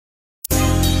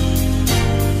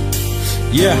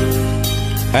Yeah.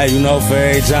 Hey, you know, for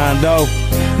every John Doe,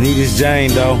 need his Jane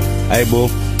Doe. Hey, boo,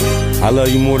 I love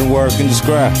you more than words can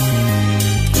describe.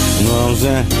 You know what I'm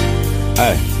saying?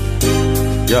 Hey,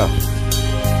 yo.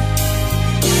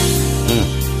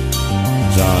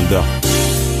 John Doe.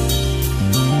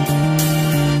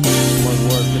 More than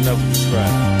words can never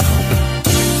describe.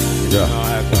 Yeah.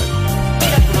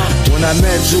 When I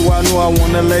met you, I knew I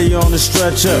wanna lay you on the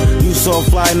stretcher. You so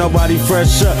fly, nobody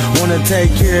fresher. Wanna take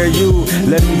care of you,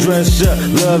 let me dress you.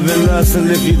 Love and lust,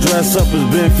 and if you dress up. It's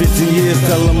been 15 years,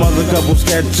 tell them other couples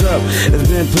catch up. It's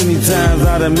been plenty times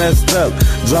I done messed up.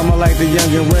 Drama like the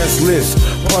young and restless.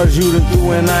 Parts you done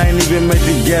through and I ain't even make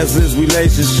the guest list.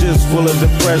 Relationships full of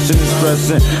depression and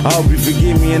stressing. I hope you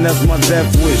forgive me and that's my death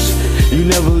wish. You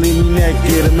never leave me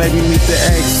naked and make me meet the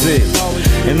exit.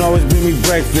 And always bring me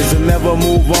breakfast and never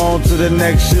move on to the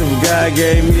next shift. God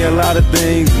gave me a lot of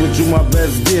things, but you my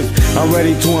best gift. I'm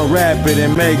ready to unwrap it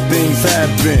and make things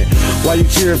happen. While you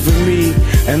cheer for me,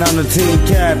 and I'm the team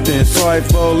captain. Sorry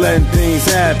for letting things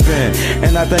happen.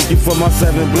 And I thank you for my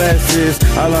 7 blessings.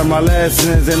 I learned my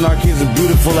lessons, and our kids are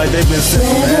beautiful like they've been sent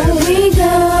from heaven. Where do we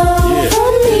go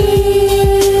from here?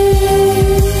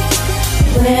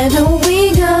 Where do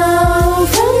we go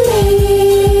from here?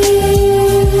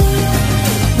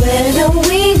 Where do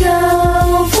we go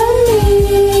from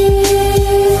here?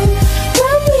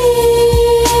 From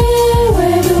here,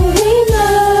 where do we go?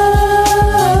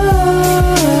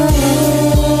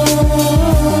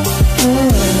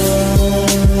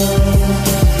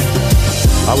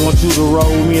 I want you to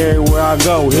roll with me everywhere I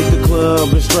go. Hit the club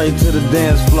and straight to the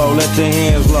dance floor. Let your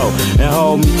hands low and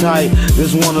hold me tight.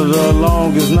 This one of the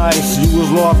longest nights. You was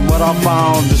lost, but I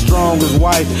found the strongest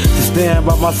wife to stand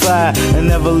by my side and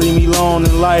never leave me alone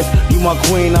in life. You my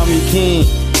queen, I'm your king,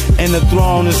 and the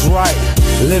throne is right.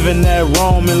 Living that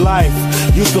Roman life.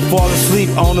 Used to fall asleep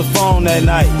on the phone that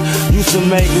night. Used to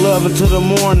make love until the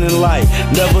morning light.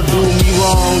 Never do me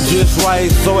wrong, just right.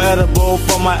 So edible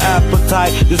for my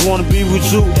appetite. Just wanna be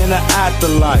with you in the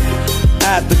afterlife.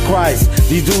 After Christ,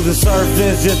 these dudes and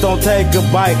servants just don't take a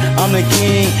bite. I'm the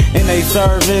king and they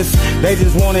servants. They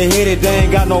just wanna hit it, they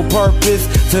ain't got no purpose.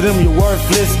 To them you're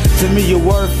worthless, to me you're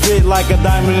worth it. Like a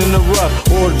diamond in the rough,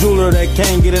 or a jeweler that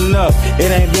can't get enough.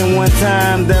 It ain't been one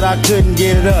time that I couldn't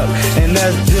get it up, and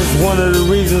that's just one of the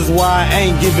reasons why I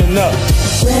ain't giving up.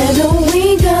 Where do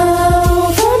we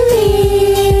go from here?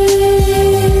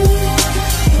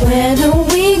 Where do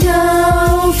we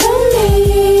go from here?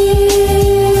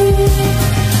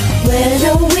 Where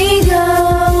do we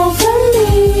go from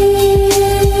here?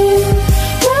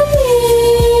 From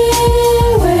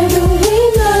here, where do we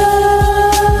go?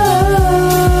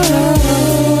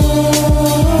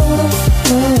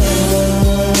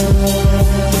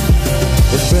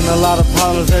 It's been a lot of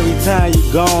problems every time you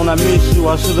gone. I miss you.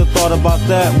 I should've thought about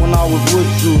that when I was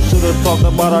with you. Should've talked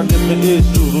about our different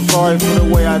issues. I'm sorry for the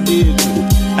way I did you.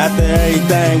 After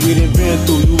everything we done been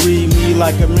through, you read me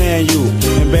like a man, you.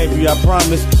 And baby, I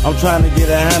promise, I'm trying to get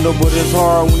a handle, but it's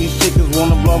hard when these chickens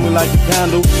wanna blow me like a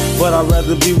candle. But I'd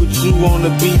rather be with you on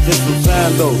the beach in some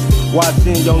sandals,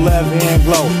 watching your left hand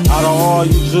glow. Out of all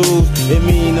you Jews, it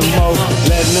mean the most.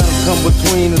 Let nothing come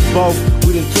between us both.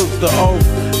 We done took the oath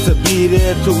to be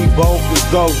there till we both was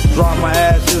ghosts. Drop my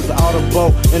ashes out of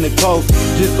boat in the coast.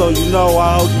 Just so you know,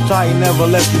 I hold you tight and never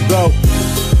let you go.